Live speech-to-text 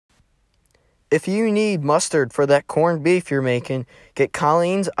If you need mustard for that corned beef you're making, get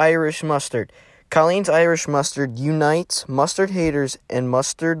Colleen's Irish Mustard. Colleen's Irish Mustard unites mustard haters and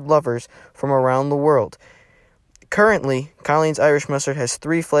mustard lovers from around the world. Currently, Colleen's Irish Mustard has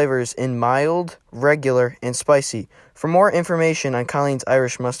 3 flavors in mild, regular, and spicy. For more information on Colleen's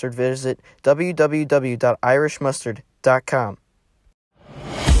Irish Mustard, visit www.irishmustard.com.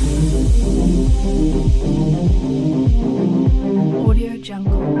 Audio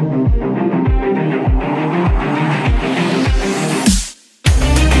Jungle.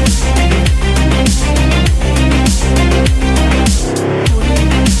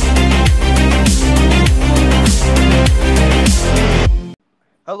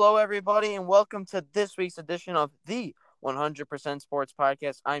 Hello, everybody, and welcome to this week's edition of the 100% Sports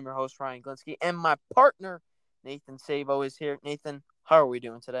Podcast. I'm your host, Ryan Glinsky, and my partner, Nathan Sabo, is here. Nathan, how are we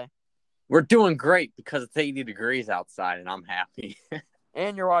doing today? We're doing great because it's 80 degrees outside, and I'm happy.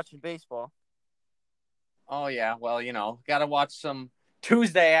 And you're watching baseball. Oh, yeah. Well, got to watch some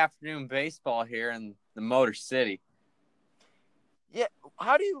Tuesday afternoon baseball here in the Motor City. Yeah,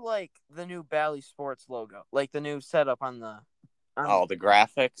 how do you like the new Bally Sports logo? Like the new setup on the... the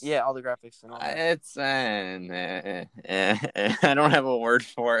graphics? Yeah, all the graphics and all that. It's I don't have a word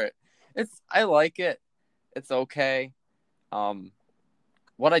for it. I like it. It's okay.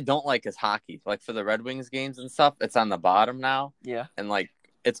 What I don't like is hockey. Like for the Red Wings games and stuff, it's on the bottom now. Yeah. And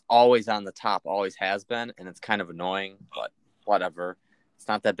it's always on the top, always has been, and it's kind of annoying, but whatever. It's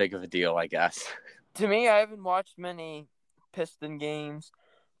not that big of a deal, I guess. To me, I haven't watched many Piston games,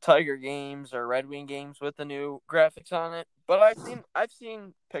 Tiger games, or Red Wing games with the new graphics on it, but I've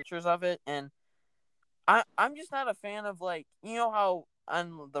seen pictures of it, and I'm just not a fan of how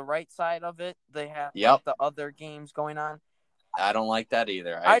on the right side of it they have the other games going on. I don't like that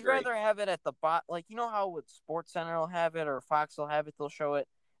either. I'd rather have it at the bottom, how with Sports Center will have it or Fox will have it. They'll show it,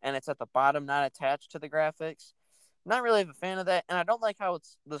 and it's at the bottom, not attached to the graphics. Not really a fan of that, and I don't like how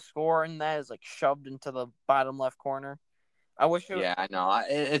it's the score in that is shoved into the bottom left corner. I wish it was... Yeah, I know.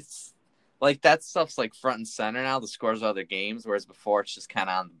 It's that stuff's front and center now, the scores of other games, whereas before it's just kind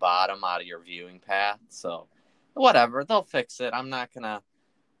of on the bottom out of your viewing path. So, whatever. They'll fix it. I'm not going to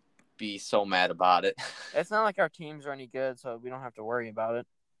be so mad about it. It's not like our teams are any good, so we don't have to worry about it.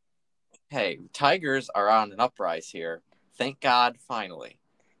 Hey, Tigers are on an uprise here. Thank God, finally.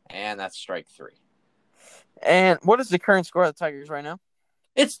 And that's strike 3. And what is the current score of the Tigers right now?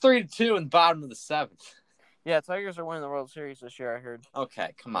 It's 3-2 in the bottom of the 7th. Yeah, Tigers are winning the World Series this year, I heard.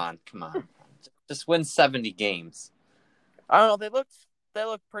 Okay, come on. Just win 70 games. I don't know. They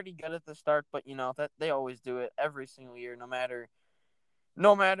look pretty good at the start, but that they always do it every single year, no matter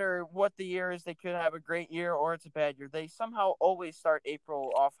what the year is. They could have a great year or it's a bad year. They somehow always start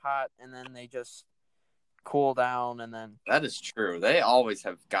April off hot, and then they just cool down, and then... That is true. They always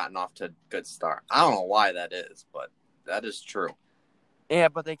have gotten off to a good start. I don't know why that is, but that is true. Yeah,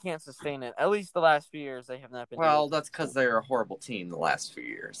 but they can't sustain it. At least the last few years, they have not been. Well, that's because they're a horrible team the last few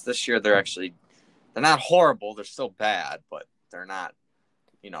years. This year, they're not horrible. They're still bad, but they're not,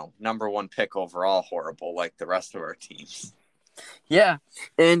 number 1 pick overall horrible like the rest of our teams. Yeah,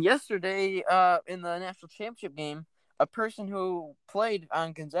 and yesterday in the national championship game, a person who played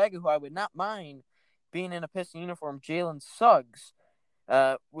on Gonzaga, who I would not mind being in a Piston uniform, Jalen Suggs,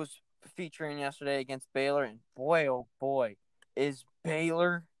 was featuring yesterday against Baylor, and boy, oh boy, is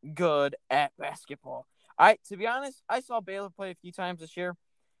Baylor good at basketball. To be honest, I saw Baylor play a few times this year.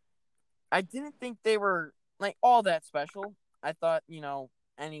 I didn't think they were all that special. I thought,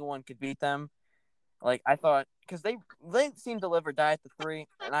 anyone could beat them. I thought, because they seem to live or die at the 3,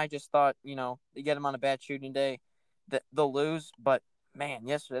 and I just thought, they get them on a bad shooting day, that they'll lose. But man,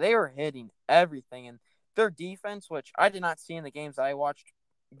 yesterday they were hitting everything, and their defense, which I did not see in the games I watched,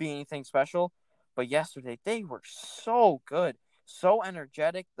 be anything special. But yesterday, they were so good, so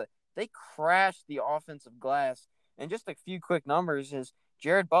energetic. They crashed the offensive glass. And just a few quick numbers is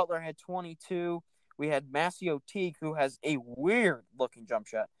Jared Butler had 22. We had Masio Teague, who has a weird-looking jump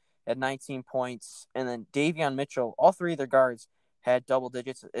shot, at 19 points. And then Davion Mitchell, all 3 of their guards, had double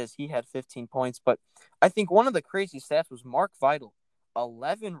digits as he had 15 points. But I think one of the crazy stats was Mark Vital,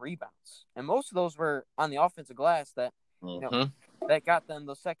 11 rebounds. And most of those were on the offensive glass that, that got them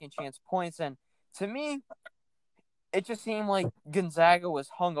those second-chance points. And to me, it just seemed like Gonzaga was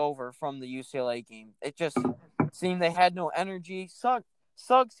hungover from the UCLA game. It just seemed they had no energy. Suggs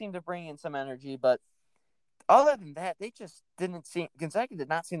seemed to bring in some energy, but other than that, they just didn't see – Gonzaga did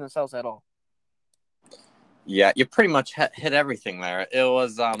not see themselves at all. Yeah, you pretty much hit everything there. It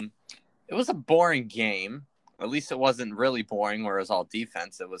was a boring game. At least it wasn't really boring where it was all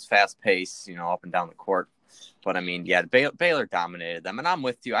defense. It was fast-paced, up and down the court But I mean, yeah, Baylor dominated them, and I'm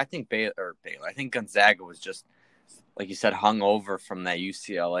with you. I think Baylor. I think Gonzaga was just, like you said, hung over from that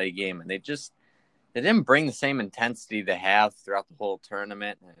UCLA game, and they didn't bring the same intensity they have throughout the whole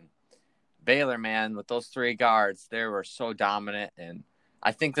tournament. And Baylor, man, with those three guards, they were so dominant, and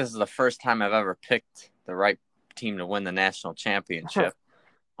I think this is the first time I've ever picked the right team to win the national championship.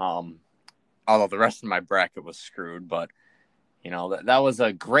 Although the rest of my bracket was screwed, but that was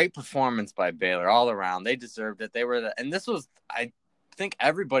a great performance by Baylor all around. They deserved it. And this was, I think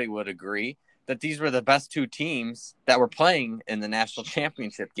everybody would agree that these were the best two teams that were playing in the national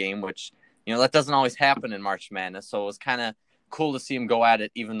championship game, which, that doesn't always happen in March Madness. So it was kind of cool to see them go at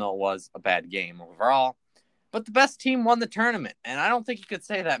it, even though it was a bad game overall. But the best team won the tournament. And I don't think you could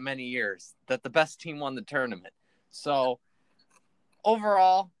say that many years that the best team won the tournament. So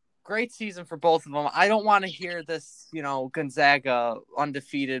overall, great season for both of them. I don't want to hear this, Gonzaga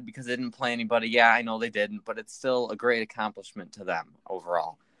undefeated because they didn't play anybody. Yeah, I know they didn't, but it's still a great accomplishment to them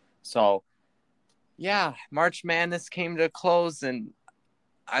overall. So, yeah, March Madness came to a close, and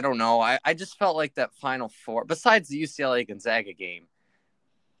I don't know. I just felt like that Final Four, besides the UCLA Gonzaga game,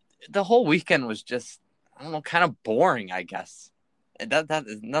 the whole weekend was just, I don't know, kind of boring, I guess. And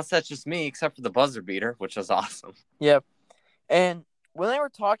that's just me, except for the buzzer beater, which was awesome. Yep. And when they were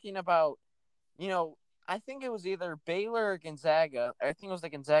talking about, I think it was either Baylor or Gonzaga. I think it was the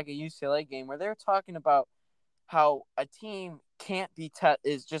Gonzaga UCLA game where they were talking about how a team can't be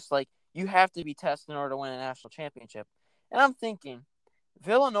is just like you have to be tested in order to win a national championship. And I'm thinking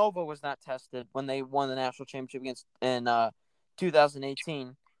Villanova was not tested when they won the national championship in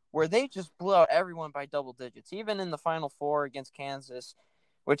 2018, where they just blew out everyone by double digits, even in the Final Four against Kansas,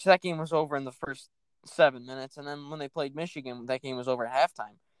 which that game was over in the first 7 minutes, and then when they played Michigan, that game was over at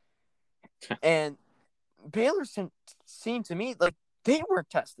halftime. And Baylor seemed to me like they weren't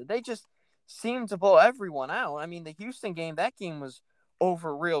tested. They just seemed to blow everyone out. I mean, the Houston game, that game was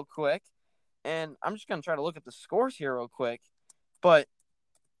over real quick. And I'm just going to try to look at the scores here real quick. But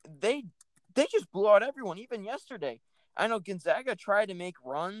they just blew out everyone, even yesterday. I know Gonzaga tried to make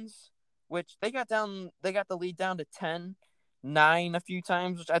runs, which they got the lead down to 10-9 a few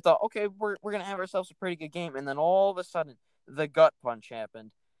times, which I thought, okay, we're going to have ourselves a pretty good game. And then all of a sudden, the gut punch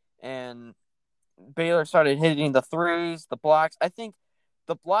happened. And Baylor started hitting the threes, the blocks. I think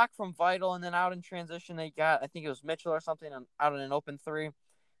the block from Vital and then out in transition I think it was Mitchell or something, out in an open three.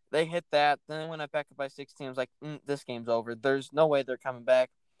 They hit that. Then they went back up by 16. I was like, this game's over. There's no way they're coming back.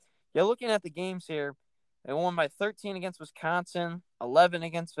 Yeah, looking at the games here, they won by 13 against Wisconsin, 11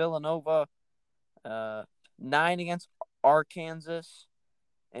 against Villanova, 9 against Arkansas,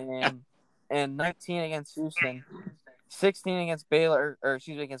 and 19 against Houston, 16 against Baylor,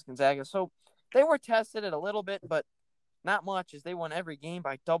 against Gonzaga. So they were tested it a little bit, but not much, as they won every game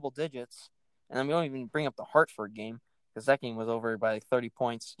by double digits. And then we don't even bring up the Hartford game because that game was over by like 30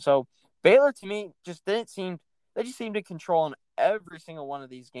 points. So Baylor, to me, just seemed to control in every single one of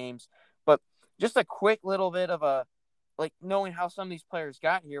these games. But just a quick little bit of knowing how some of these players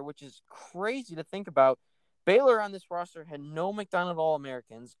got here, which is crazy to think about. Baylor on this roster had no McDonald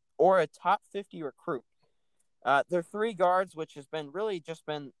All-Americans or a top 50 recruit. Their three guards, which has been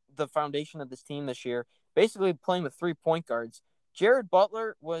the foundation of this team this year, basically playing with 3 point guards. Jared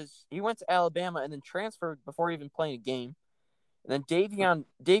Butler went to Alabama and then transferred before even playing a game. And then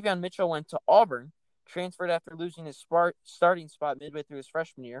Davion Mitchell went to Auburn, transferred after losing his starting spot midway through his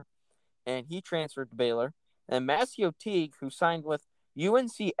freshman year, and he transferred to Baylor. And Masio Teague, who signed with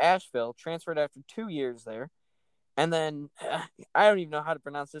UNC Asheville, transferred after 2 years there. And then I don't even know how to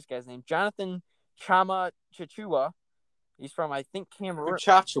pronounce this guy's name. Jonathan Chama Chichua. He's from, I think, Cameroon.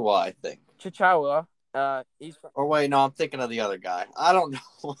 Chachua, I think. Chichawa. He's from... Oh wait, no, I'm thinking of the other guy. I don't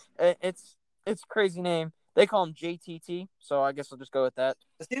know. It's a crazy name. They call him JTT, so I guess I'll just go with that.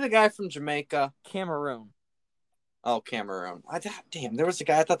 Is he the guy from Jamaica? Cameroon. Oh, Cameroon. Damn, there was a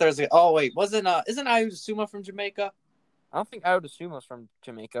guy. I thought there was a. Oh wait, isn't Ayudasuma from Jamaica? I don't think Ayudasuma's from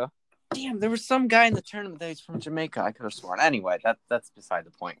Jamaica. Damn, there was some guy in the tournament that he's from Jamaica. I could have sworn. Anyway, that's beside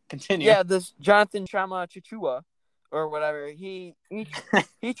the point. Continue. Yeah, this Jonathan Chama Chichua, or whatever. He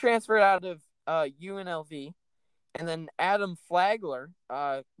transferred out of UNLV, and then Adam Flagler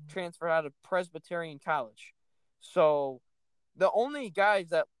transferred out of Presbyterian College. So the only guys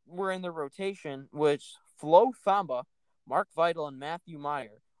that were in the rotation, which Flo Thamba, Mark Vital, and Matthew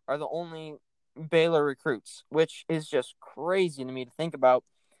Meyer, are the only Baylor recruits, which is just crazy to me to think about.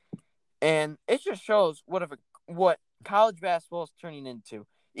 And it just shows what college basketball is turning into,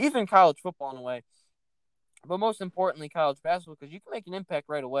 even college football in a way. But most importantly, college basketball, because you can make an impact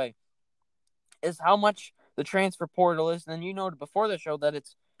right away, is how much the transfer portal is. And then you noted before the show that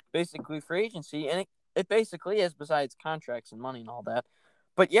it's basically free agency. And It basically is, besides contracts and money and all that.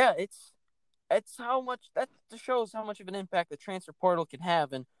 But yeah, it's how much that just shows how much of an impact the transfer portal can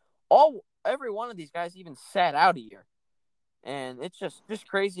have, and every one of these guys even sat out a year, and it's just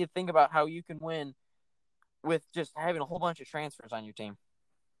crazy to think about how you can win with just having a whole bunch of transfers on your team.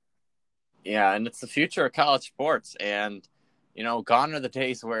 Yeah, and it's the future of college sports. And, gone are the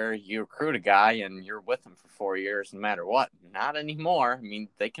days where you recruit a guy and you're with him for 4 years no matter what. Not anymore. I mean,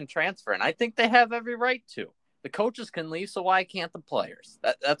 they can transfer, and I think they have every right to. The coaches can leave, so why can't the players?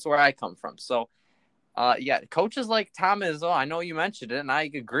 That's where I come from. So, yeah, coaches like Tom Izzo, I know you mentioned it, and I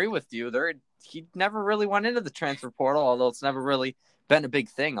agree with you. He never really went into the transfer portal, although it's never really been a big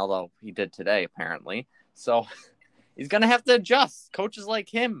thing, although he did today, apparently. So he's going to have to adjust. Coaches like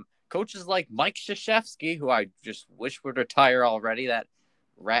him, coaches like Mike Krzyzewski, who I just wish would retire already, that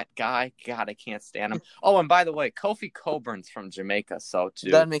rat guy. God, I can't stand him. Oh, and by the way, Kofi Coburn's from Jamaica, so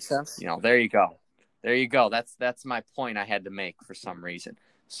That makes sense. there you go. There you go. That's my point I had to make for some reason.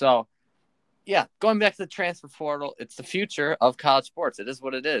 So, yeah, going back to the transfer portal, it's the future of college sports. It is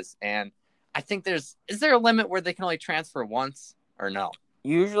what it is. And I think is there a limit where they can only transfer once or no?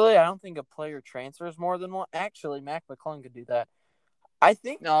 Usually, I don't think a player transfers more than one. Actually, Mac McClung could do that. I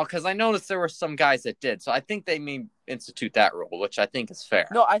think No, because I noticed there were some guys that did. So I think they may institute that rule, which I think is fair.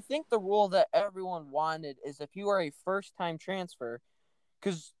 No, I think the rule that everyone wanted is if you are a first-time transfer,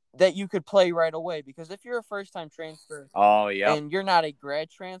 because that you could play right away. Because if you're a first-time transfer Oh, yeah. and you're not a grad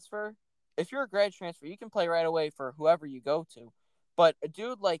transfer, if you're a grad transfer, you can play right away for whoever you go to. But a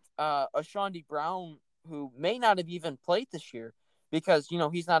dude like a Shawnee Brown, who may not have even played this year because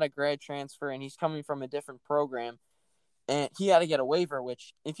he's not a grad transfer and he's coming from a different program, and he had to get a waiver.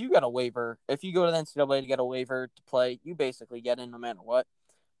 Which if you get a waiver, if you go to the NCAA to get a waiver to play, you basically get in no matter what.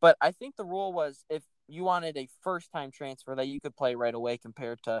 But I think the rule was if you wanted a first-time transfer that you could play right away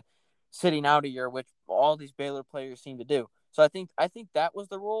compared to sitting out a year, which all these Baylor players seem to do. So I think that was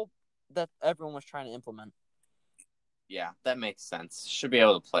the rule that everyone was trying to implement. Yeah, that makes sense. Should be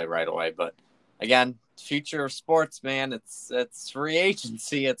able to play right away. But again, future of sports, man, it's free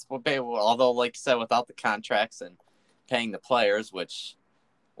agency. It's what although, like you said, without the contracts and paying the players, which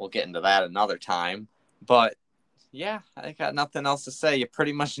we'll get into that another time. But yeah, I got nothing else to say. You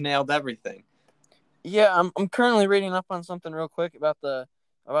pretty much nailed everything. Yeah, I'm currently reading up on something real quick about the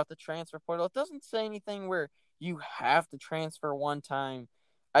transfer portal. It doesn't say anything where you have to transfer one time.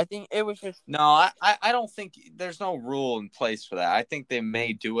 I think it was just No, I don't think there's no rule in place for that. I think they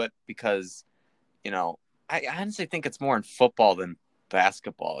may do it because, I honestly think it's more in football than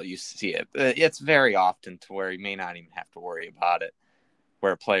basketball. You see it. It's very often to where you may not even have to worry about it,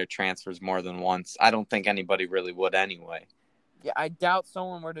 where a player transfers more than once. I don't think anybody really would anyway. yeah, I doubt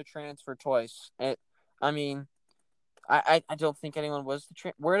someone were to transfer twice. I mean, I don't think anyone was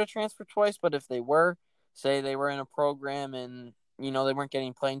were to transfer twice, but if they were, say they were in a program and they weren't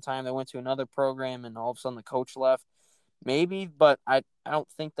getting playing time, they went to another program and all of a sudden the coach left, maybe. But I don't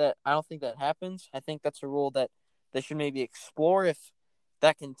think that happens. I think that's a rule that they should maybe explore if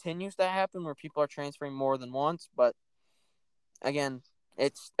that continues to happen where people are transferring more than once. But again,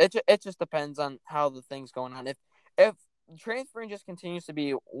 it just depends on how the thing's going on. If transferring just continues to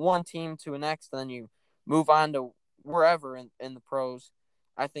be one team to the next, then you move on to wherever in the pros,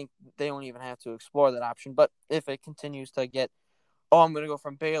 I think they don't even have to explore that option. But if it continues to get, I'm going to go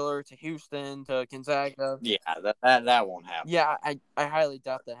from Baylor to Houston to Gonzaga. Yeah, that won't happen. Yeah, I highly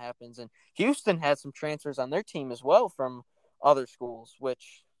doubt that happens. And Houston had some transfers on their team as well from other schools,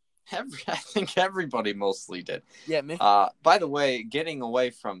 which I think everybody mostly did. yeah. By the way, getting away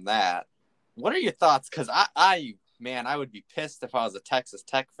from that, what are your thoughts? Because man, I would be pissed if I was a Texas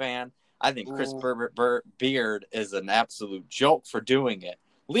Tech fan. I think Chris Beard is an absolute joke for doing it.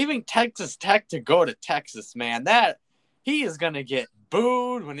 Leaving Texas Tech to go to Texas, man, that he is going to get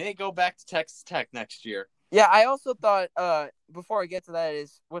booed when they go back to Texas Tech next year. Yeah, I also thought, before I get to that,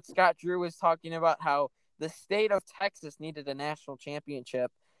 is what Scott Drew was talking about, how the state of Texas needed a national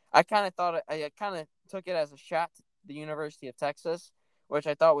championship. I kind of took it as a shot to the University of Texas, which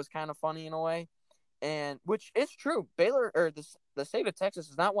I thought was kind of funny in a way. And which is true. Baylor, or the state of Texas,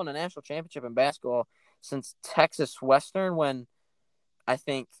 has not won a national championship in basketball since Texas Western, when I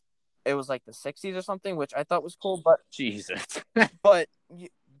think it was like the 60s or something, which I thought was cool. But Jesus. but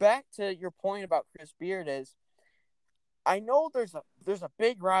back to your point about Chris Beard, is I know there's a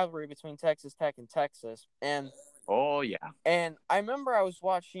big rivalry between Texas Tech and Texas, and Oh yeah. and I remember I was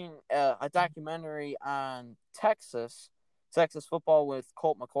watching a documentary on Texas football with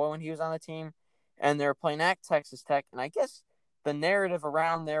Colt McCoy when he was on the team, and they were playing at Texas Tech. And I guess the narrative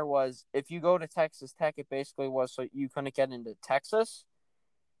around there was if you go to Texas Tech, it basically was so you couldn't get into Texas.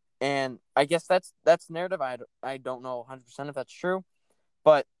 and I guess that's narrative. I don't know 100% if that's true,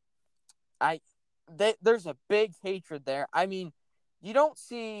 but there's a big hatred there. I mean, you don't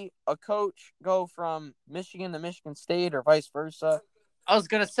see a coach go from Michigan to Michigan State or vice versa. I was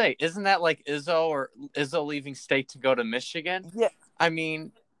gonna say, isn't that like Izzo leaving state to go to Michigan? Yeah, I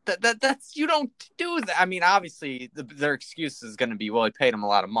mean, that's you don't do that. I mean, obviously their excuse is going to be, well, he paid him a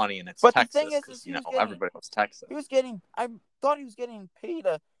lot of money and it's but the thing Texas is because he was everybody loves Texas. he was getting. I thought he was getting paid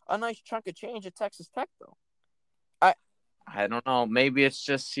a nice chunk of change at Texas Tech though. I don't know. Maybe it's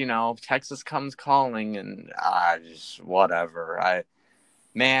just Texas comes calling and just whatever. I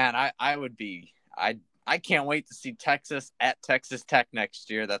would be I can't wait to see Texas at Texas Tech next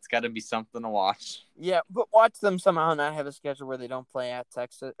year. That's got to be something to watch. Yeah, but watch them somehow not have a schedule where they don't play at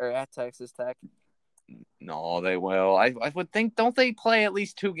Texas or at Texas Tech. No, they will. I would think, don't they play at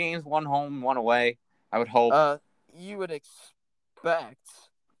least 2 games, one home, one away? I would hope. You would expect,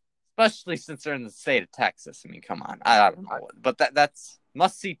 Especially since they're in the state of Texas. I mean, come on. I don't know. But that's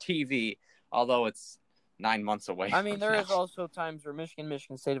must-see TV, although it's 9 months away. I mean, there is also times where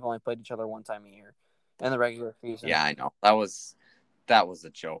Michigan State have only played each other one time a year in the regular season. Yeah, I know. That was a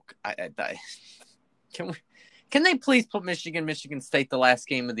joke. Can they please put Michigan State the last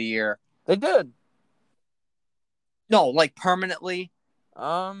game of the year? They did. No, like permanently?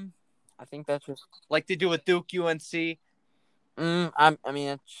 I think that's just like they do with Duke, UNC. I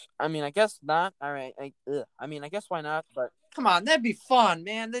mean, I guess not. All right. I mean, I guess why not? But come on, that'd be fun,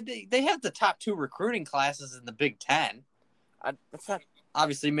 man. They have the top 2 recruiting classes in the Big Ten. That's not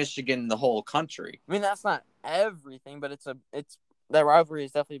obviously Michigan, the whole country. I mean, that's not everything, but it's that rivalry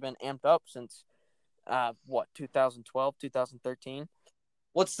has definitely been amped up since 2012, 2013.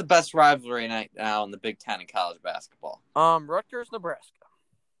 What's the best rivalry right now in the Big Ten in college basketball? Rutgers, Nebraska.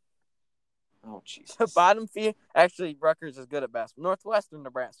 Oh, Jesus. Bottom feed. Actually, Rutgers is good at basketball. Northwestern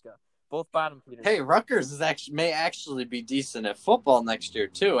Nebraska, both bottom feeders. Hey, Rutgers may actually be decent at football next year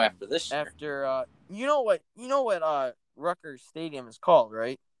too. After this year. After you know what Rutgers Stadium is called,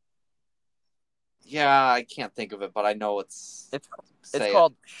 right? Yeah, I can't think of it, but I know it's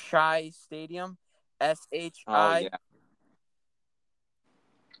called Shai Stadium. SHI. Oh yeah.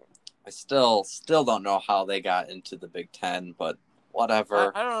 I still don't know how they got into the Big Ten, but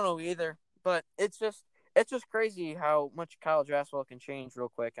whatever. I don't know either. But it's just crazy how much college basketball can change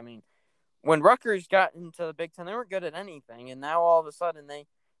real quick. I mean, when Rutgers got into the Big Ten, they weren't good at anything, and now all of a sudden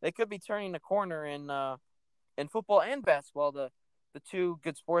they could be turning the corner in football and basketball, the 2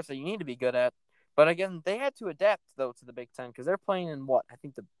 good sports that you need to be good at. But again, they had to adapt though to the Big Ten because they're playing in I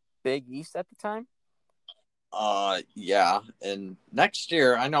think the Big East at the time. Yeah, and next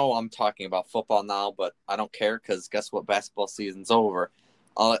year, I know I'm talking about football now, but I don't care because guess what? Basketball season's over.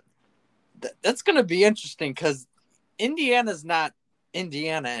 That's going to be interesting because Indiana's not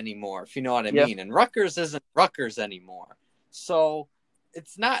Indiana anymore, if you know what I mean, and Rutgers isn't Rutgers anymore. So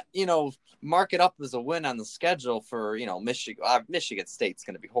it's not, mark it up as a win on the schedule for, Michigan. Michigan State's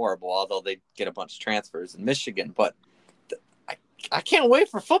going to be horrible, although they get a bunch of transfers in Michigan, but I can't wait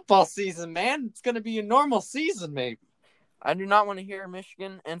for football season, man. It's going to be a normal season, maybe. I do not want to hear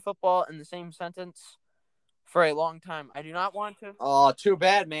Michigan and football in the same sentence for a long time. I do not want to. Oh, too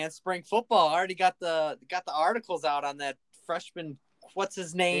bad, man. Spring football. I already got the articles out on that freshman. What's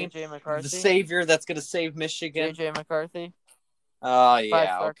his name? JJ McCarthy. The savior that's going to save Michigan. JJ McCarthy. Oh, yeah.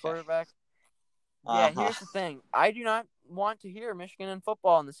 5-star quarterback. Yeah, here's the thing. I do not want to hear Michigan and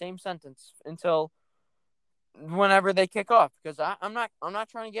football in the same sentence until whenever they kick off, because I'm not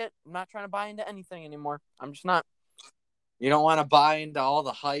trying to buy into anything anymore. I'm just not. You don't want to buy into all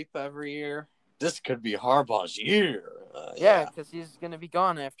the hype every year. This could be Harbaugh's year. Yeah, because he's going to be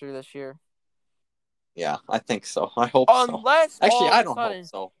gone after this year. Yeah, I think so. I hope Unless so. Actually, I don't hope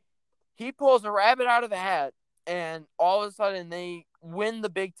so. He pulls a rabbit out of the hat, and all of a sudden they win the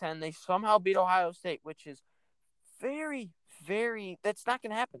Big Ten. They somehow beat Ohio State, which is very, very. That's not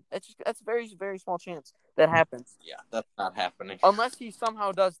going to happen. That's a very, very small chance that happens. Yeah, that's not happening. Unless he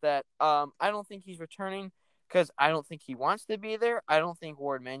somehow does that. I don't think he's returning because I don't think he wants to be there. I don't think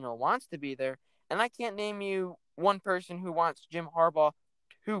Ward Manuel wants to be there, and I can't name you one person who wants Jim Harbaugh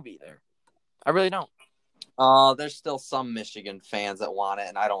to be there. I really don't. There's still some Michigan fans that want it,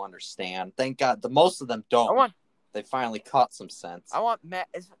 and I don't understand. Thank God, most of them don't. They finally caught some sense. I want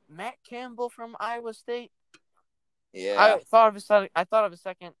Matt Campbell from Iowa State. Yeah. I thought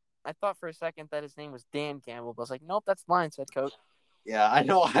for a second that his name was Dan Campbell, but I was like, nope, that's Lions head coach. Yeah, I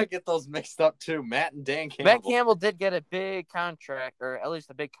know. I get those mixed up too. Matt and Dan Campbell. Matt Campbell did get a big contract, or at least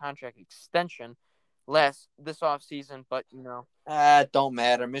a big contract extension this offseason, but It don't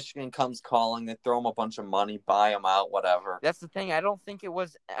matter. Michigan comes calling. They throw him a bunch of money, buy him out, whatever. that's the thing. I don't think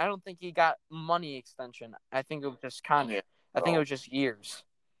he got money extension. I think it was just contract. I think it was just years.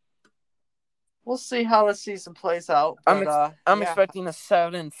 We'll see how the season plays out. But, I'm expecting a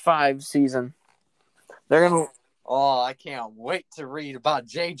 7-5 season. They're gonna. Oh, I can't wait to read about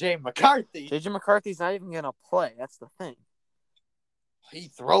J.J. McCarthy. J.J. McCarthy's not even gonna play. That's the thing. He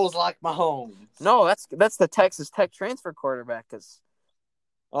throws like Mahomes. No, that's the Texas Tech transfer quarterback.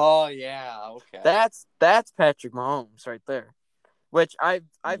 Oh yeah, okay. That's Patrick Mahomes right there. Which I've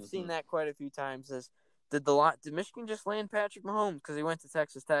seen that quite a few times. Did Michigan just land Patrick Mahomes because he went to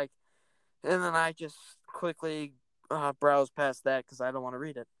Texas Tech? And then I just quickly browse past that because I don't want to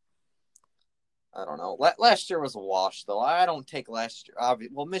read it. I don't know. Last year was a wash, though. I don't take last year.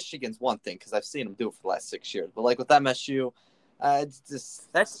 Well, Michigan's one thing because I've seen them do it for the last 6 years. But like with MSU, it's just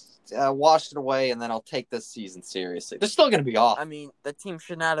washed it away, and then I'll take this season seriously. They're still going to be off. I mean, the team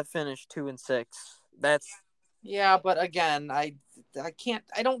should not have finished 2-6. Yeah, but again, I can't.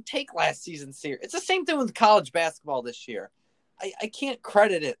 I don't take last season serious. It's the same thing with college basketball this year. I can't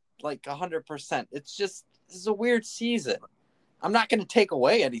credit it like 100%. It's just this is a weird season. I'm not going to take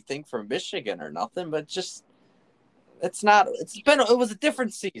away anything from Michigan or nothing, but just it was a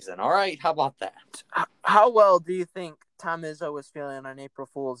different season. All right, how about that? How well do you think Tom Izzo was feeling on April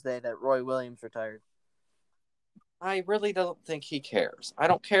Fool's Day that Roy Williams retired? I really don't think he cares. I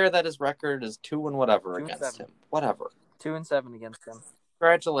don't care that his record is 2-whatever against him. Whatever. 2-7 against him.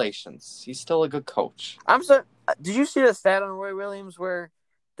 Congratulations. He's still a good coach. Did you see the stat on Roy Williams where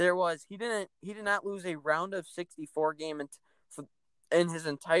he did not lose a round of 64 game in his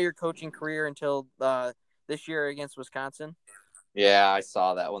entire coaching career until this year against Wisconsin? Yeah, I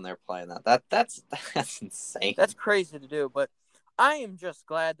saw that when they were playing that. That's insane. That's crazy to do, but I am just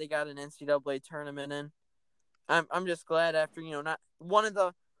glad they got an NCAA tournament in. I'm just glad after not one of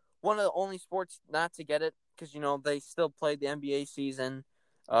the only sports not to get it because they still played the NBA season.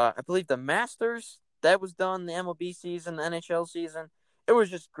 I believe the Masters that was done, the MLB season, the NHL season. It was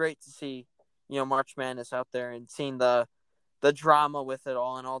just great to see March Madness out there and seeing the drama with it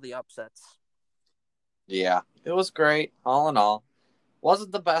all and all the upsets. Yeah, it was great all in all.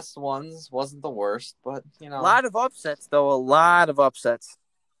 Wasn't the best ones, wasn't the worst, but a lot of upsets though. A lot of upsets.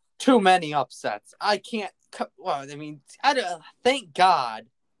 Too many upsets. I can't. Well, I mean, thank God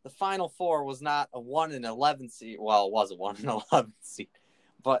the Final Four was not a 1-11 seed. Well, it was a 1-11 seed,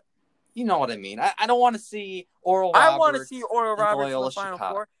 but you know what I mean. I don't want to see Oral Roberts. I want to see Oral Roberts in the Final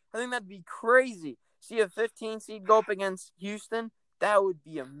Four. I think that'd be crazy. See a 15 seed go up against Houston. That would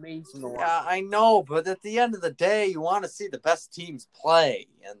be amazing to watch. Yeah, I know, but at the end of the day, you want to see the best teams play,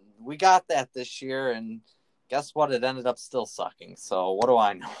 and we got that this year, and guess what? It ended up still sucking. So what do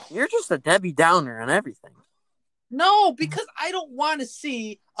I know? You're just a Debbie Downer on everything. No, because I don't want to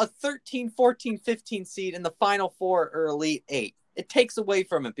see a 13, 14, 15 seed in the Final Four or Elite Eight. It takes away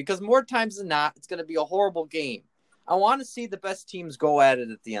from it because more times than not, it's going to be a horrible game. I want to see the best teams go at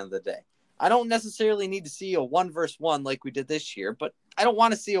it at the end of the day. I don't necessarily need to see a 1 versus 1 like we did this year, but I don't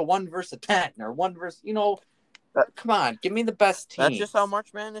want to see a 1 versus 10 or 1 versus, come on, give me the best team. That's just how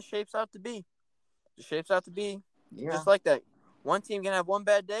March Madness shapes out to be. It shapes out to be just like that. One team can have one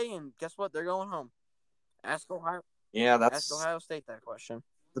bad day, and guess what? They're going home. Ask Ohio. Yeah, Ask Ohio State that question.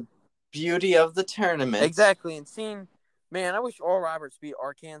 The beauty of the tournament. Exactly, and man, I wish Oral Roberts beat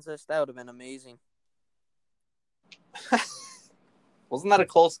Arkansas. That would have been amazing. Wasn't that a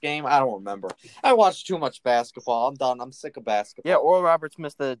close game? I don't remember. I watched too much basketball. I'm done. I'm sick of basketball. Yeah, Oral Roberts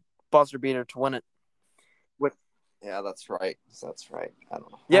missed the buzzer beater to win it. Yeah, that's right. I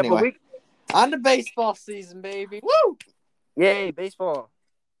don't know. Yeah, anyway, on to baseball season, baby. Woo! Yay, baseball.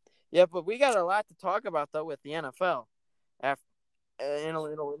 Yeah, but we got a lot to talk about, though, with the NFL in a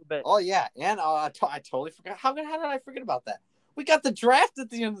little bit. Oh, yeah. And I totally forgot. How did I forget about that? We got the draft at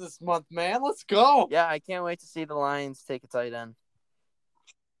the end of this month, man. Let's go. Yeah, I can't wait to see the Lions take a tight end.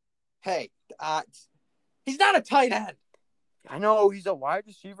 Hey, he's not a tight end. I know. He's a wide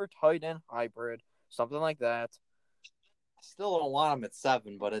receiver tight end hybrid. Something like that. I still don't want him at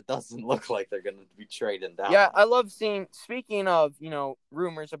 7, but it doesn't look like they're going to be trading down. Yeah, I love speaking of,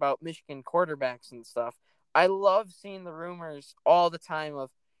 rumors about Michigan quarterbacks and stuff, I love seeing the rumors all the time of,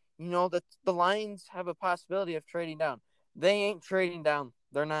 that the Lions have a possibility of trading down. They ain't trading down.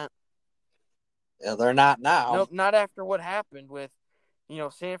 They're not. Yeah, they're not now. Nope, not after what happened with,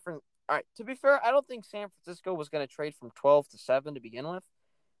 San Fran. All right, to be fair, I don't think San Francisco was going to trade from 12 to 7 to begin with.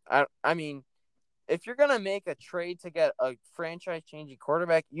 I mean, if you're going to make a trade to get a franchise-changing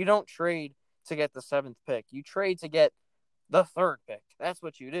quarterback, you don't trade to get the 7th pick. You trade to get the 3rd pick. That's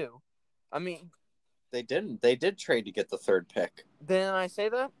what you do. I mean, They didn't. They did trade to get the third pick. Didn't I say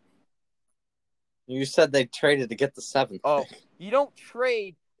that? You said they traded to get the seventh Oh, pick. you don't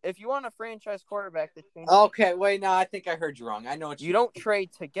trade if you want a franchise quarterback to change. Okay, wait, no, I think I heard you wrong. I know what You don't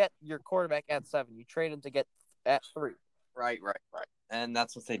trade to get your quarterback at 7. You trade him to get at 3. Right. And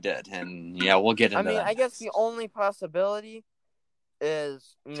that's what they did. And yeah, we'll get into that. I guess the only possibility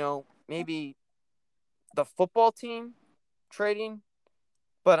is, maybe the football team trading,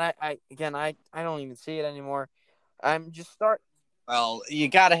 but I don't even see it anymore. I'm just start. Well, you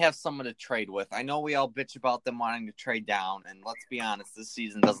got to have someone to trade with. I know we all bitch about them wanting to trade down, and let's be honest, this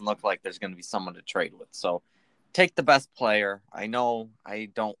season doesn't look like there's going to be someone to trade with. So take the best player. I know I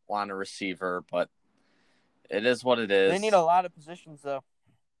don't want a receiver, but it is what it is. They need a lot of positions, though.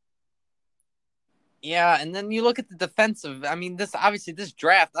 Yeah, and then you look at the defensive. I mean, this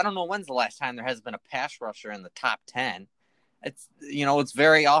draft, I don't know when's the last time there has been a pass rusher in the top 10. It's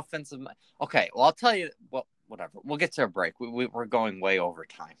very offensive. Okay, well, I'll tell you what. Whatever. We'll get to a break. We're going way over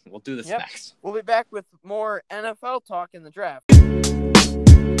time. We'll do this next. We'll be back with more NFL talk in the draft.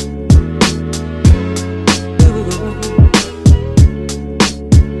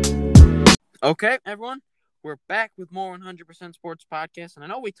 Okay, everyone. We're back with more 100% Sports Podcast. And I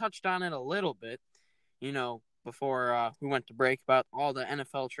know we touched on it a little bit, before we went to break about all the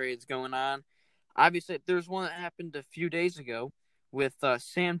NFL trades going on. Obviously, there's one that happened a few days ago with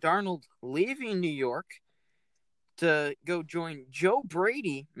Sam Darnold leaving New York to go join Joe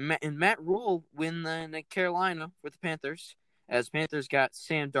Brady and Matt Rule win the Carolina with the Panthers, as Panthers got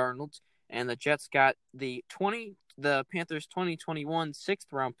Sam Darnold and the Jets got the Panthers 2021 6th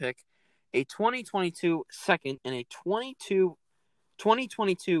round pick, a 2022 second, and a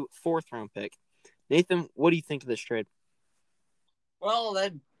 2022 4th round pick. Nathan, what do you think of this trade? Well,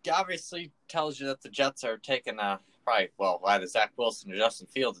 that obviously tells you that the Jets are taking either Zach Wilson or Justin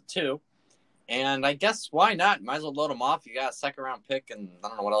Fields at 2. And I guess why not? Might as well load them off. You got a 2nd round pick, and I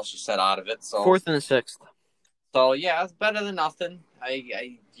don't know what else you said out of it. So 4th and a 6th. So yeah, it's better than nothing.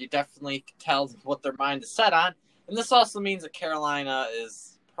 You definitely can tell what their mind is set on, and this also means that Carolina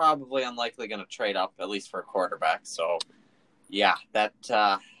is probably unlikely going to trade up, at least for a quarterback. So yeah, that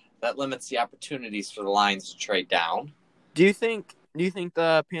limits the opportunities for the Lions to trade down. Do you think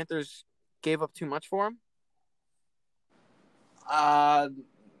the Panthers gave up too much for him?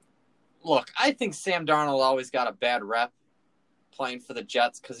 Look, I think Sam Darnold always got a bad rep playing for the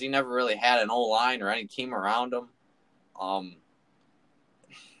Jets because he never really had an O-line or any team around him.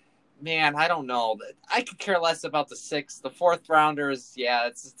 Man, I don't know. I could care less about the 6th. The 4th rounders,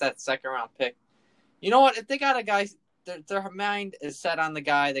 it's just that 2nd round pick. You know what? If they got a guy, their mind is set on the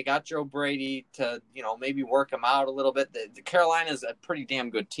guy. They got Joe Brady to, maybe work him out a little bit. The Carolina is a pretty damn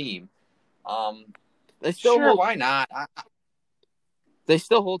good team. Why not? They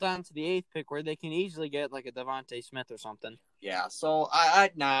still hold on to the 8th pick where they can easily get like a Devontae Smith or something. Yeah, so I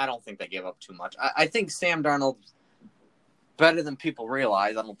don't think they gave up too much. I think Sam Darnold's better than people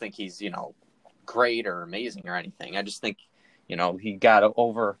realize. I don't think he's, great or amazing or anything. I just think, he got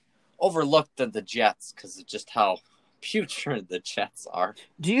overlooked at the Jets because of just how putrid the Jets are.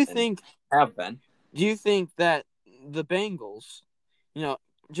 Do you think that the Bengals,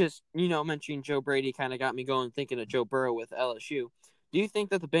 mentioning Joe Brady kind of got me going thinking of Joe Burrow with LSU. Do you think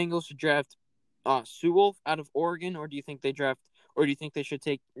that the Bengals should draft Sewell out of Oregon, or do you think they should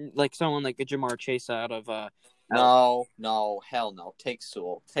take like someone like a Jamar Chase out of? No, hell no. Take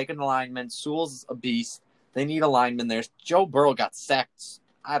Sewell. Take an alignment. Sewell's a beast. They need a lineman there. Joe Burrow got sacked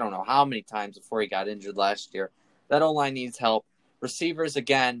I don't know how many times before he got injured last year. That O-line needs help. Receivers,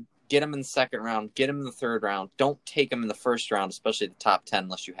 again, get him in the 2nd round. Get him in the 3rd round. Don't take him in the 1st round, especially the top 10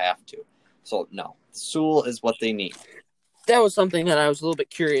 unless you have to. So, no. Sewell is what they need. That was something that I was a little bit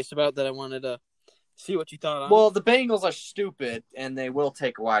curious about that I wanted to see what you thought on. Well, the Bengals are stupid, and they will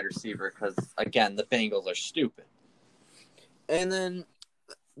take a wide receiver because, again, the Bengals are stupid. And then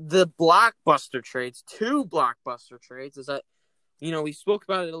the blockbuster trades, 2 blockbuster trades, is that, we spoke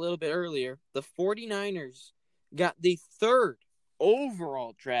about it a little bit earlier. The 49ers got the 3rd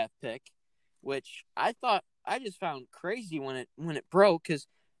overall draft pick, which I just found crazy when it broke because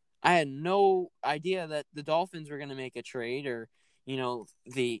I had no idea that the Dolphins were going to make a trade or,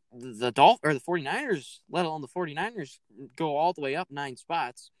 the 49ers, let alone the 49ers go all the way up 9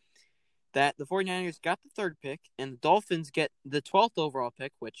 spots. That the 49ers got the 3rd pick and the Dolphins get the 12th overall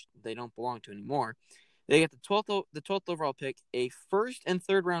pick, which they don't belong to anymore. They get the 12th overall pick, a 1st and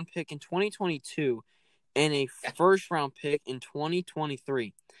 3rd round pick in 2022, and a 1st round pick in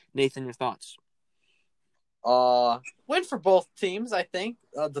 2023. Nathan, your thoughts? Win for both teams, I think.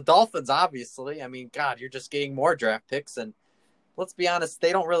 The Dolphins, obviously. I mean, God, you're just getting more draft picks, and let's be honest,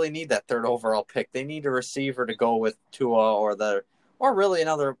 they don't really need that third overall pick. They need a receiver to go with Tua or really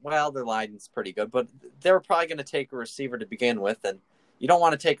another. Well, their line's pretty good, but they're probably going to take a receiver to begin with, and you don't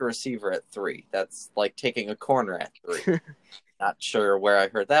want to take a receiver at 3. That's like taking a corner at 3. Not sure where I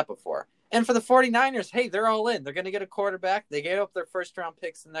heard that before. And for the 49ers, hey, they're all in. They're going to get a quarterback. They gave up their first-round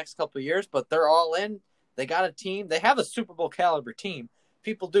picks in the next couple of years, but they're all in. They got a team. They have a Super Bowl caliber team.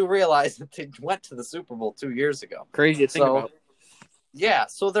 People do realize that they went to the Super Bowl 2 years ago. Crazy to think about. Yeah,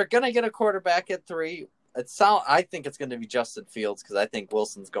 so they're going to get a quarterback at 3. I think it's going to be Justin Fields because I think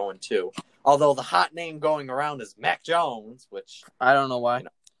Wilson's going too. Although the hot name going around is Mac Jones, which I don't know why.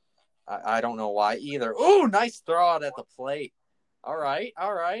 I don't know why either. Ooh, nice throw out at the plate. All right.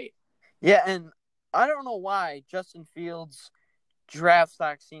 Yeah, and I don't know why Justin Fields' draft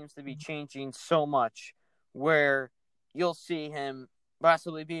stock seems to be changing so much, where you'll see him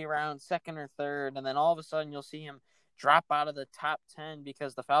possibly be around second or third, and then all of a sudden you'll see him drop out of the top 10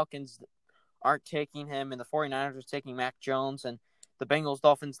 because the Falcons aren't taking him, and the 49ers are taking Mac Jones, and the Bengals,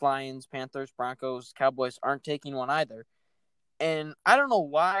 Dolphins, Lions, Panthers, Broncos, Cowboys aren't taking one either. And I don't know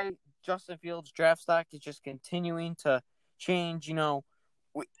why Justin Fields' draft stock is just continuing to change.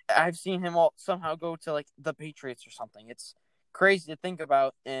 I've seen him somehow go to like the Patriots or something. It's crazy to think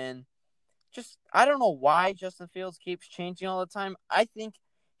about, and just I don't know why Justin Fields keeps changing all the time. I think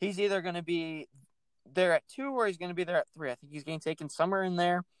he's either going to be there at 2 or he's going to be there at 3. I think he's getting taken somewhere in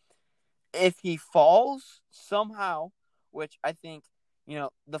there. If he falls somehow, which I think,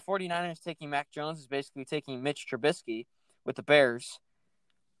 the 49ers taking Mac Jones is basically taking Mitch Trubisky with the Bears.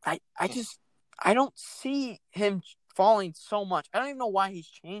 I don't see him falling so much. I don't even know why he's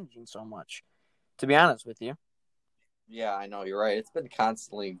changing so much, to be honest with you. Yeah, I know, you're right. It's been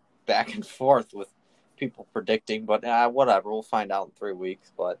constantly back and forth with people predicting, but whatever. We'll find out in 3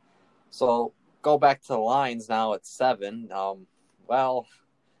 weeks. But so go back to the Lions now at 7. Well,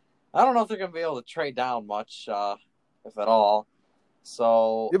 I don't know if they're going to be able to trade down much, if at all.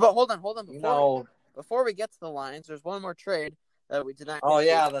 So, yeah, but hold on. Before we get to the Lions, there's one more trade that we did not. Oh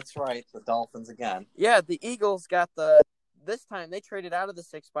yeah, that's right. The Dolphins again. Yeah, the Eagles got this time they traded out of the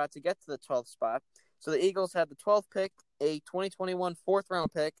 6th spot to get to the 12th spot. So the Eagles had the 12th pick, a 2021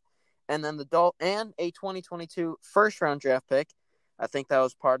 4th-round pick, and then and a 2022 first-round draft pick. I think that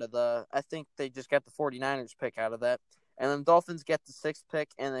was part of I think they just got the 49ers pick out of that. And then the Dolphins get the 6th pick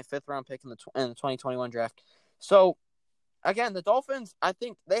and a 5th-round pick in the 2021 draft. So, again, the Dolphins, I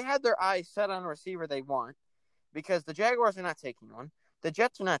think they had their eyes set on a receiver they want because the Jaguars are not taking one. The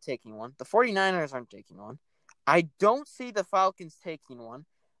Jets are not taking one. The 49ers aren't taking one. I don't see the Falcons taking one.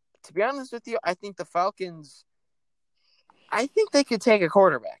 To be honest with you, I think the Falcons, I think they could take a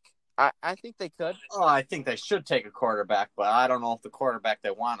quarterback. I think they could. Oh, I think they should take a quarterback, but I don't know if the quarterback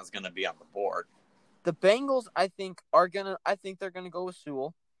they want is going to be on the board. The Bengals, I think they're gonna go with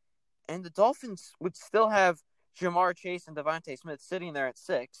Sewell, and the Dolphins would still have Jamar Chase and Devontae Smith sitting there at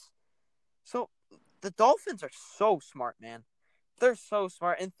 6. So the Dolphins are so smart, man. They're so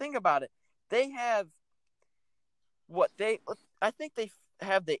smart, and think about it. They have I think they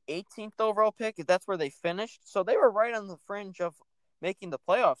have the 18th overall pick. That's where they finished. So they were right on the fringe of making the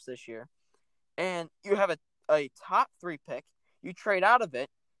playoffs this year. And you have a top 3 pick. You trade out of it,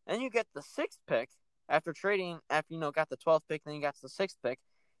 and you get the 6th pick. After got the 12th pick, then you got the 6th pick.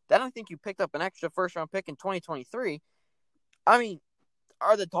 Then I think you picked up an extra first-round pick in 2023. I mean,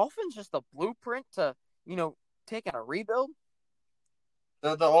 are the Dolphins just a blueprint to, take on a rebuild?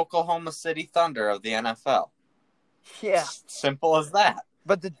 They're the Oklahoma City Thunder of the NFL. Yeah. Simple as that.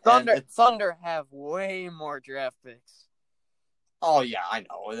 But the Thunder have way more draft picks. Oh, yeah, I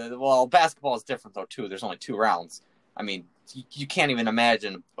know. Well, basketball is different, though, too. There's only 2 rounds. I mean, you can't even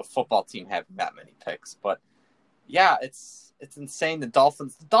imagine a football team having that many picks. But, yeah, it's insane. The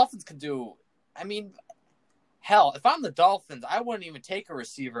Dolphins could do – I mean, hell, if I'm the Dolphins, I wouldn't even take a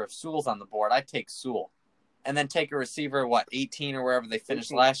receiver if Sewell's on the board. I'd take Sewell. And then take a receiver, 18 or wherever they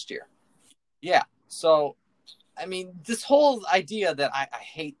finished 18. last year. Yeah, so, I mean, this whole idea that I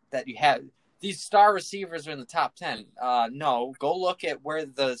hate that you have – these star receivers are in the top 10. No, go look at where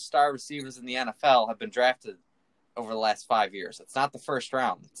the star receivers in the NFL have been drafted over the last 5 years. It's not the first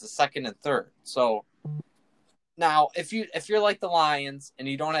round. It's the second and third. So now if you're like the Lions and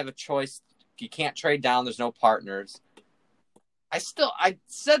you don't have a choice, you can't trade down, there's no partners. I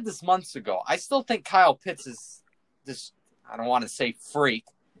said this months ago. I still think Kyle Pitts is this, I don't want to say freak,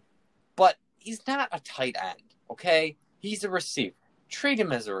 but he's not a tight end, okay? He's a receiver. Treat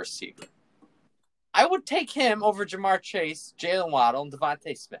him as a receiver. I would take him over Jamar Chase, Jalen Waddle, and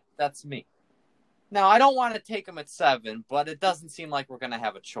Devontae Smith. That's me. Now, I don't want to take him at 7, but it doesn't seem like we're going to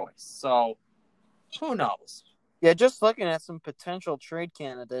have a choice. So, who knows? Yeah, just looking at some potential trade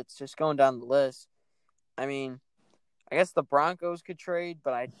candidates, just going down the list. I mean, I guess the Broncos could trade,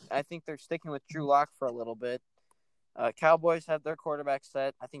 but I think they're sticking with Drew Lock for a little bit. Cowboys have their quarterback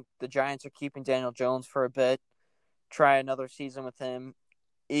set. I think the Giants are keeping Daniel Jones for a bit. Try another season with him.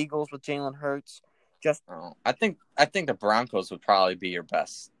 Eagles with Jalen Hurts. Just I think the Broncos would probably be your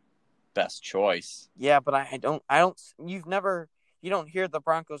best choice. yeah, but I don't. You don't hear the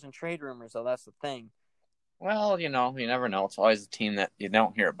Broncos in trade rumors though. That's the thing. Well, you never know. It's always a team that you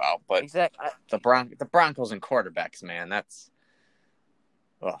don't hear about. But Exactly. the Broncos and quarterbacks, man, that's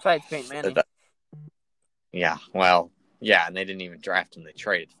Besides Peyton Manning. Yeah, well, yeah, and they didn't even draft him. They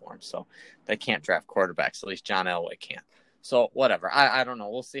traded for him, so they can't draft quarterbacks. At least John Elway can't. So whatever. I don't know.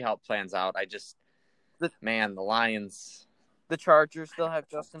 We'll see how it plans out. The Lions. The Chargers still have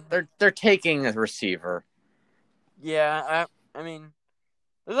Justin. They're taking a receiver. Yeah, I mean,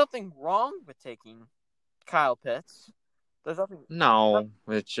 there's nothing wrong with taking Kyle Pitts. There's nothing. No,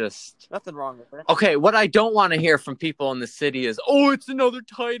 it's just nothing wrong with it. Okay, what I don't want to hear from people in the city is, "Oh, it's another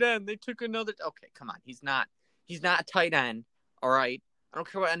tight end. They took another." Okay, come on. He's not a tight end. All right. I don't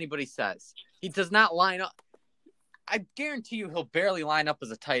care what anybody says. He does not line up. I guarantee you, he'll barely line up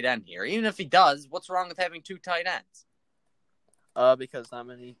as a tight end here. Even if he does, what's wrong with having two tight ends?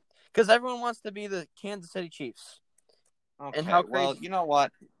 Because everyone wants to be the Kansas City Chiefs. Okay, and how crazy. Well, you know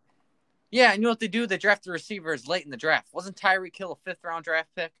what? Yeah, and you know what they do? They draft the receivers late in the draft. Wasn't Tyreek Hill a 5th-round draft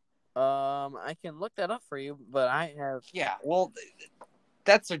pick? I can look that up for you, but I have. Yeah, well,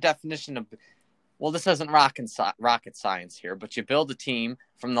 that's their definition of. Well, this isn't rocket science here, but you build a team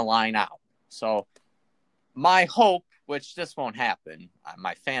from the line out. So, my hope, which this won't happen,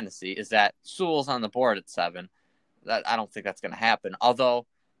 my fantasy is that Sewell's on the board at 7. I don't think that's going to happen. Although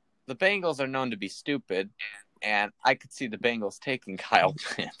the Bengals are known to be stupid, and I could see the Bengals taking Kyle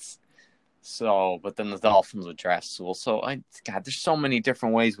Pitts. So, but then the Dolphins would draft Sewell. So, there's so many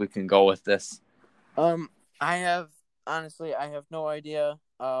different ways we can go with this. I have no idea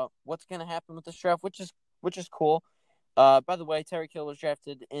what's going to happen with this draft, which is cool. By the way, Tyreek Hill was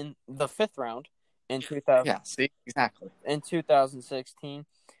drafted in the 5th round in 2000. Yeah, see, exactly. In 2016.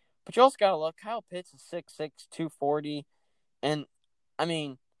 But you also got to look, Kyle Pitts is 6'6", 240. And, I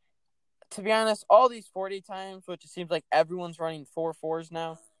mean, to be honest, all these 40 times, which it seems like everyone's running 4.4s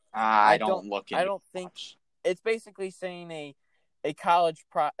now. I don't think it's basically saying a college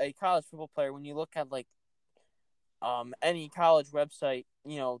football player, when you look at, like, any college website,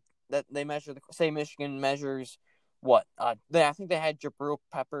 that they measure, say Michigan measures what? I think they had Jabril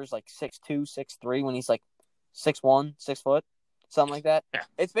Peppers, like, 6'2", 6'3", when he's, like, 6'1", 6 foot. Something like that. Yeah.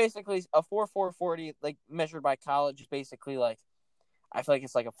 It's basically a 4.4 40, like, measured by college. Basically, like, I feel like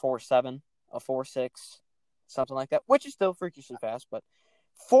it's like a 4.7, a 4.6, something like that, which is still freakishly fast. But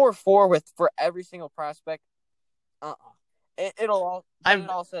 4.4 for every single prospect, it all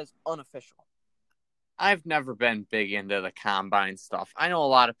says unofficial. I've never been big into the combine stuff. I know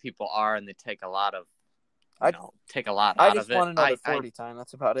a lot of people are, and they take a lot of, take a lot out of it. I just want another 40 time.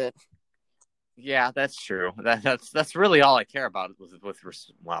 That's about it. Yeah, that's true. That's really all I care about with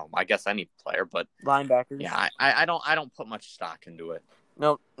I guess any player, but linebackers. Yeah, I don't put much stock into it.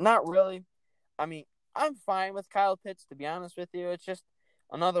 No, not really. I mean, I'm fine with Kyle Pitts, to be honest with you. It's just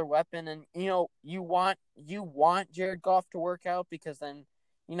another weapon, and you want Jared Goff to work out, because then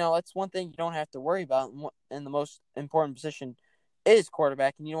that's one thing you don't have to worry about, and the most important position is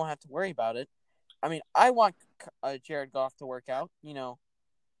quarterback, and you don't have to worry about it. I mean, I want Jared Goff to work out,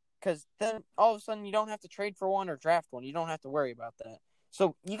 because then all of a sudden you don't have to trade for one or draft one. You don't have to worry about that.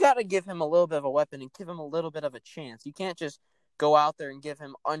 So you got to give him a little bit of a weapon and give him a little bit of a chance. You can't just go out there and give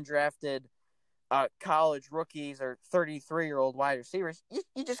him undrafted college rookies or 33-year-old wide receivers.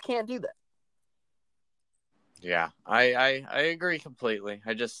 You just can't do that. Yeah, I agree completely.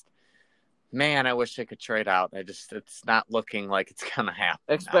 I wish they could trade out. It's not looking like it's going to happen.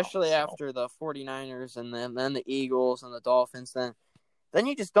 Especially after the 49ers and then the Eagles and the Dolphins, then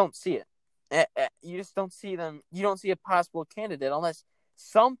you just don't see it. You just don't see them. You don't see a possible candidate unless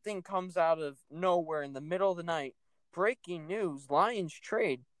something comes out of nowhere in the middle of the night. Breaking news, Lions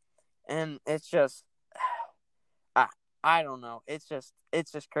trade. And it's just, I don't know. It's just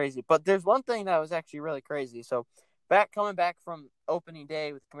crazy. But there's one thing that was actually really crazy. So coming back from opening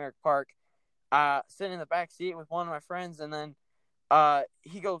day with Comerica Park, sitting in the back seat with one of my friends, and then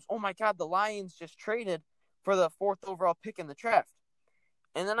he goes, "Oh my God, the Lions just traded for the 4th overall pick in the draft."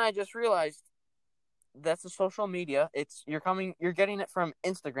 And then I just realized that's a social media. You're getting it from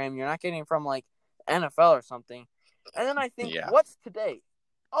Instagram. You're not getting it from like NFL or something. And then I think, What's today?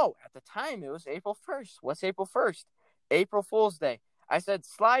 Oh, at the time it was April 1st. What's April 1st? April Fool's Day. I said,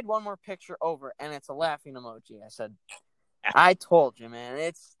 slide one more picture over, and it's a laughing emoji. I said, I told you,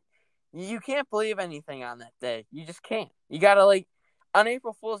 man. You can't believe anything on that day. You just can't. You gotta on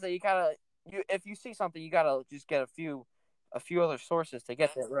April Fool's Day. If you see something, you gotta just get a few other sources to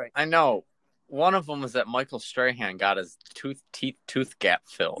get that right. I know. One of them was that Michael Strahan got his tooth gap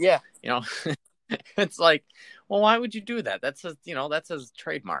filled. Yeah. It's like, well, why would you do that? That's his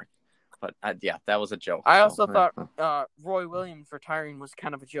trademark. But yeah, that was a joke. I also thought Roy Williams retiring was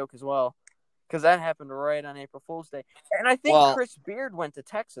kind of a joke as well, because that happened right on April Fool's Day. And I think Chris Beard went to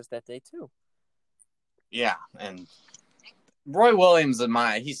Texas that day too. Yeah, and Roy Williams,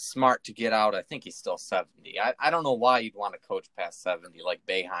 he's smart to get out. I think he's still 70. I don't know why you'd want to coach past 70 like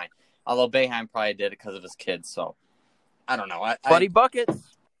Boeheim. Although Boeheim probably did it because of his kids, so I don't know. Buddy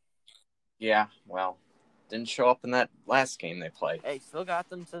Buckets. Yeah, well, didn't show up in that last game they played. Hey, still got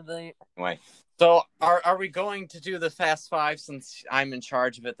them to the... Anyway, so are we going to do the Fast Five since I'm in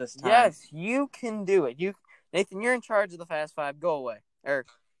charge of it this time? Yes, you can do it. Nathan, you're in charge of the Fast Five. Go away.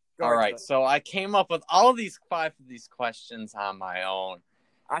 All right, so I came up with all of these 5 of these questions on my own.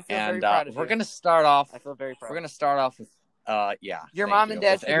 I feel very proud of you. We're going to start off... I feel very proud. We're going to start off with... Your mom and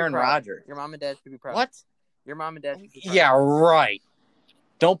dad should Aaron be proud. Rodgers. Your mom and dad should be proud. What? Your mom and dad should be proud. Yeah, right.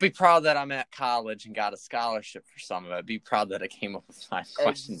 Don't be proud that I'm at college and got a scholarship for some of it. Be proud that I came up with 5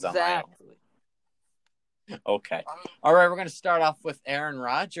 questions on my own. Okay. All right, we're going to start off with Aaron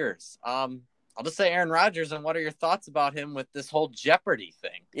Rodgers. I'll just say Aaron Rodgers, and what are your thoughts about him with this whole Jeopardy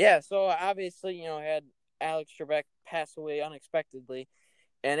thing? Yeah, so obviously, had Alex Trebek pass away unexpectedly.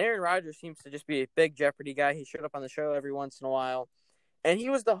 And Aaron Rodgers seems to just be a big Jeopardy guy. He showed up on the show every once in a while. And he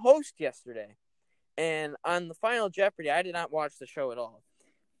was the host yesterday. And on the final Jeopardy, I did not watch the show at all.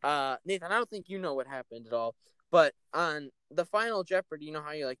 Nathan, I don't think you know what happened at all. But on the final Jeopardy, you know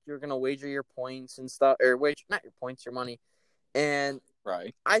how you're going to wager your points and stuff. Or not your points, your money. And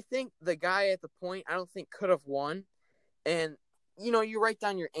right. I think the guy at the point, I don't think could have won. And, you write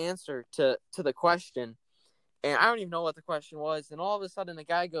down your answer to the question. And I don't even know what the question was. And all of a sudden the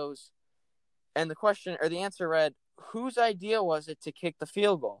guy goes, and the answer read, whose idea was it to kick the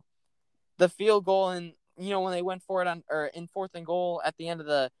field goal? The field goal, and when they went for it in 4th and goal at the end of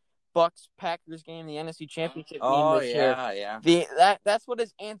the Bucks-Packers game, the NFC Championship game this year. Yeah. That's what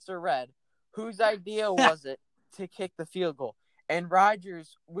his answer read. Whose idea was it to kick the field goal? And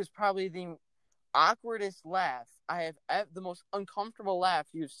Rodgers was probably the awkwardest laugh. I have the most uncomfortable laugh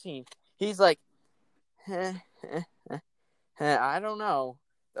you've seen. He's like, I don't know.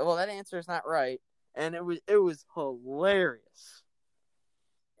 Well, that answer is not right, and it was hilarious.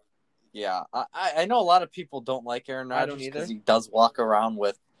 Yeah, I know a lot of people don't like Aaron Rodgers because he does walk around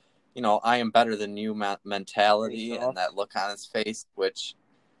with, I am better than you mentality and that look on his face, which,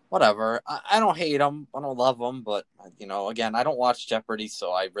 whatever. I don't hate him. I don't love him, but, again, I don't watch Jeopardy,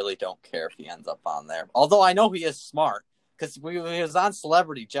 so I really don't care if he ends up on there. Although I know he is smart, because when he was on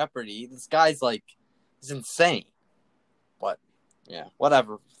Celebrity Jeopardy, this guy's he's insane. But, yeah,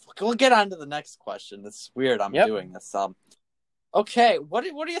 whatever. We'll get on to the next question. It's weird I'm doing this. Okay, what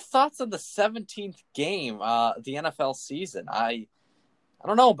are your thoughts on the 17th game, the NFL season? I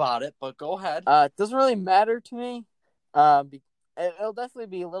don't know about it, but go ahead. It doesn't really matter to me. It'll definitely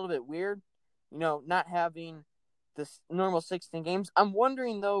be a little bit weird, not having this normal 16 games. I'm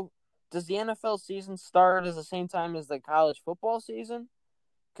wondering, though, does the NFL season start at the same time as the college football season?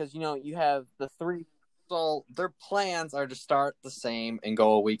 Because, you have the 3... So their plans are to start the same and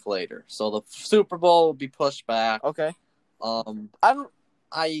go a week later. So the Super Bowl will be pushed back. Okay. I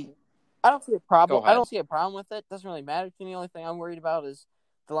don't see a problem. I don't see a problem with it. Doesn't really matter to me. The only thing I'm worried about is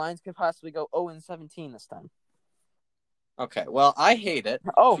the Lions could possibly go 0-17 this time. Okay, well, I hate it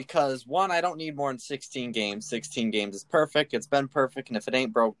because, one, I don't need more than 16 games. 16 games is perfect. It's been perfect, and if it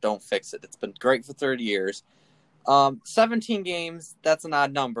ain't broke, don't fix it. It's been great for 30 years. 17 games, that's an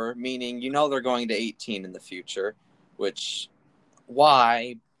odd number, meaning they're going to 18 in the future, which,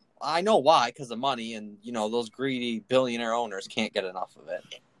 why? I know why, because of money, and, those greedy billionaire owners can't get enough of it.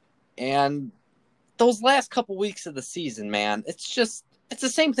 And those last couple weeks of the season, man, it's the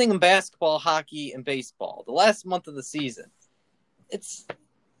same thing in basketball, hockey, and baseball. The last month of the season, it's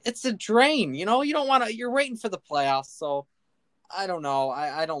a drain, you don't want to, you're waiting for the playoffs, so I don't know,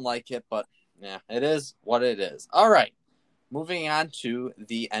 I don't like it, but yeah, it is what it is. All right, moving on to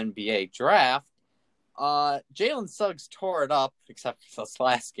the NBA draft. Jalen Suggs tore it up, except for this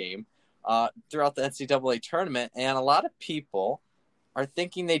last game, throughout the NCAA tournament, and a lot of people are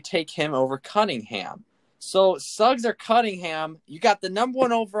thinking they take him over Cunningham. So Suggs or Cunningham, you got the number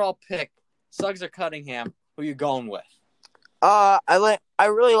 1 overall pick. Suggs or Cunningham, who you going with? I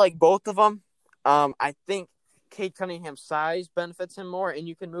really like both of them. I think Cade Cunningham's size benefits him more, and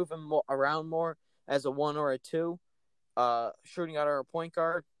you can move him around more as a 1 or a 2, shooting guard or a point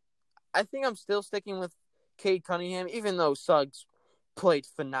guard. I think I'm still sticking with Cade Cunningham, even though Suggs played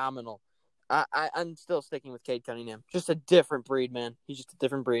phenomenal. I'm still sticking with Cade Cunningham. Just a different breed, man. He's just a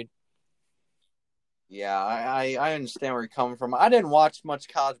different breed. Yeah, I understand where you're coming from. I didn't watch much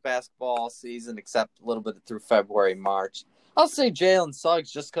college basketball all season except a little bit through February, March. I'll say Jalen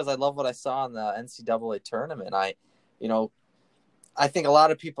Suggs just because I love what I saw in the NCAA tournament. I think a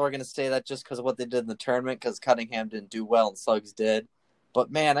lot of people are going to say that just because of what they did in the tournament because Cunningham didn't do well and Suggs did.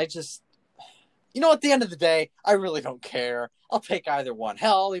 But, man, at the end of the day, I really don't care. I'll take either one.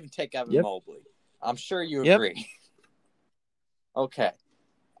 Hell, I'll even take Evan Mobley. I'm sure you agree. Okay.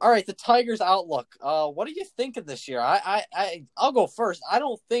 All right, the Tigers' outlook. What are you thinking this year? I'll go first. I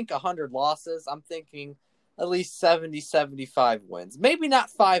don't think 100 losses. I'm thinking at least 70, 75 wins. Maybe not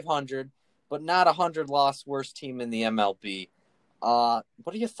 500, but not 100 loss worst team in the MLB. What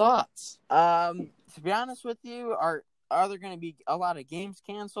are your thoughts? To be honest with you, are there going to be a lot of games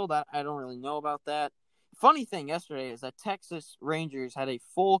canceled? I don't really know about that. Funny thing yesterday is that Texas Rangers had a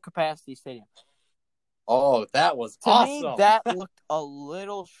full capacity stadium. Oh, that was awesome. To me, that looked a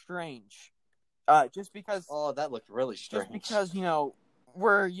little strange. Just because. Oh, that looked really strange. Just because,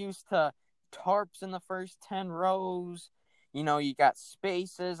 we're used to tarps in the first 10 rows. You got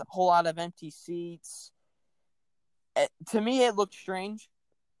spaces, a whole lot of empty seats. To me, it looked strange.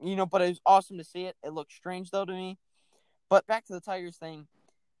 But it was awesome to see it. It looked strange, though, to me. But back to the Tigers thing.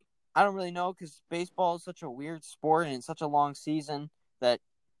 I don't really know because baseball is such a weird sport and it's such a long season that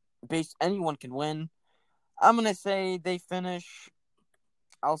anyone can win. I'm going to say they finish,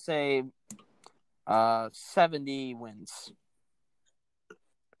 I'll say 70 wins.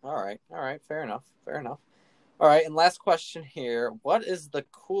 All right. Fair enough. All right, and last question here. What is the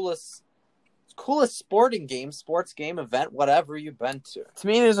coolest sports game, event, whatever you've been to? To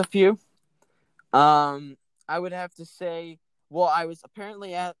me, there's a few. I would have to say, I was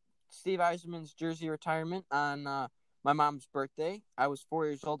apparently at Steve Yzerman's jersey retirement on my mom's birthday. I was 4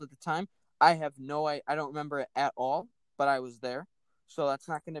 years old at the time. I don't remember it at all, but I was there. So that's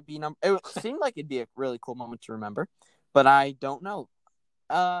not going to be it seemed like it'd be a really cool moment to remember, but I don't know.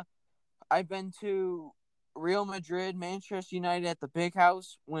 I've been to Real Madrid, Manchester United at the Big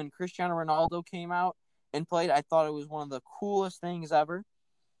House when Cristiano Ronaldo came out and played. I thought it was one of the coolest things ever.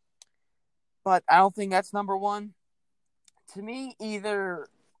 But I don't think that's number one. To me, either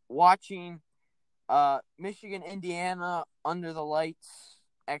watching Michigan, Indiana under the lights.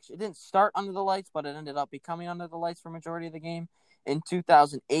 Actually, it didn't start under the lights, but it ended up becoming under the lights for a majority of the game in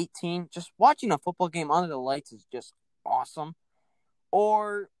 2018. Just watching a football game under the lights is just awesome.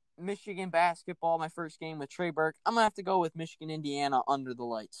 Or Michigan basketball, my first game with Trey Burke. I'm going to have to go with Michigan, Indiana under the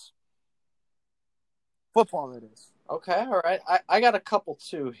lights. Football, it is. Okay, all right. I got a couple,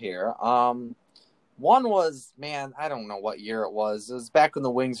 too, here. One was, man, I don't know what year it was. It was back when the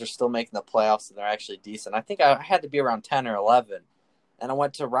Wings are still making the playoffs and they're actually decent. I think I had to be around 10 or 11. And I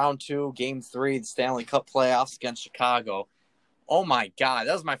went to round 2, game 3, the Stanley Cup playoffs against Chicago. Oh, my God.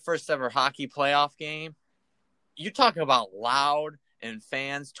 That was my first ever hockey playoff game. You talk about loud and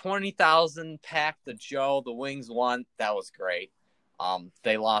fans. 20,000 packed the Joe. The Wings won. That was great.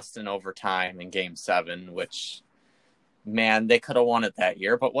 They lost in overtime in game 7, which, man, they could have won it that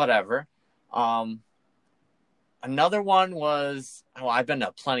year, but whatever. Another one was, I've been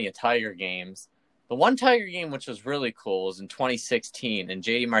to plenty of Tiger games. The one Tiger game, which was really cool, was in 2016, and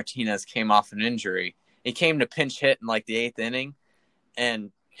JD Martinez came off an injury. He came to pinch hit in like the 8th inning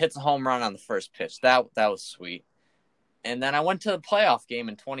and hits a home run on the first pitch. That was sweet. And then I went to the playoff game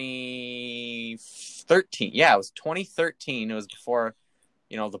in 2013. Yeah, it was 2013. It was before,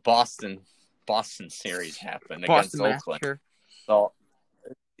 the Boston series happened against Oakland. Sure. So,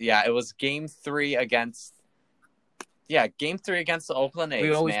 yeah, it was game 3 against the Oakland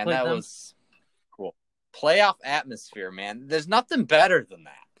A's, man. That was cool. Playoff atmosphere, man. There's nothing better than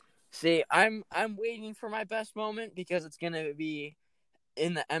that. See, I'm waiting for my best moment because it's gonna be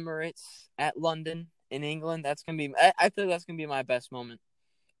in the Emirates at London in England. I think that's gonna be my best moment.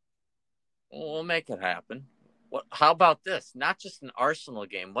 Well, we'll make it happen. How about this? Not just an Arsenal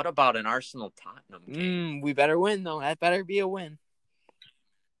game. What about an Arsenal-Tottenham game? We better win, though. That better be a win.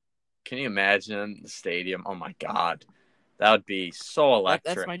 Can you imagine the stadium? Oh, my God. That would be so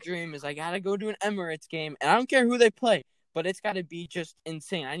electric. That's my dream, is I got to go to an Emirates game. And I don't care who they play, but it's got to be just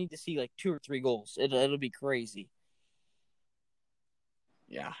insane. I need to see, 2 or 3 goals. It'll be crazy.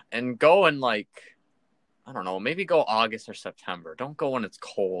 Yeah, and go in, I don't know, maybe go August or September. Don't go when it's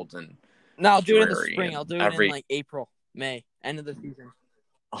cold and No, I'll do it in the spring. I'll do it in April, May, end of the season.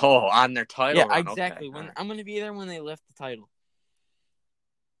 Oh, on their title Yeah, run. exactly. Okay. Right. I'm going to be there when they lift the title.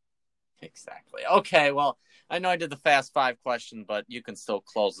 Exactly. Okay, well, I know I did the fast 5 question, but you can still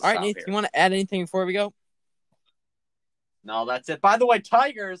close this All right, out Nate, here. you want to add anything before we go? No, that's it. By the way,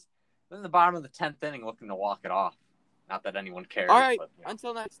 Tigers in the bottom of the 10th inning looking to walk it off. Not that anyone cares. All right, But,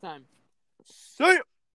 until next time. See ya!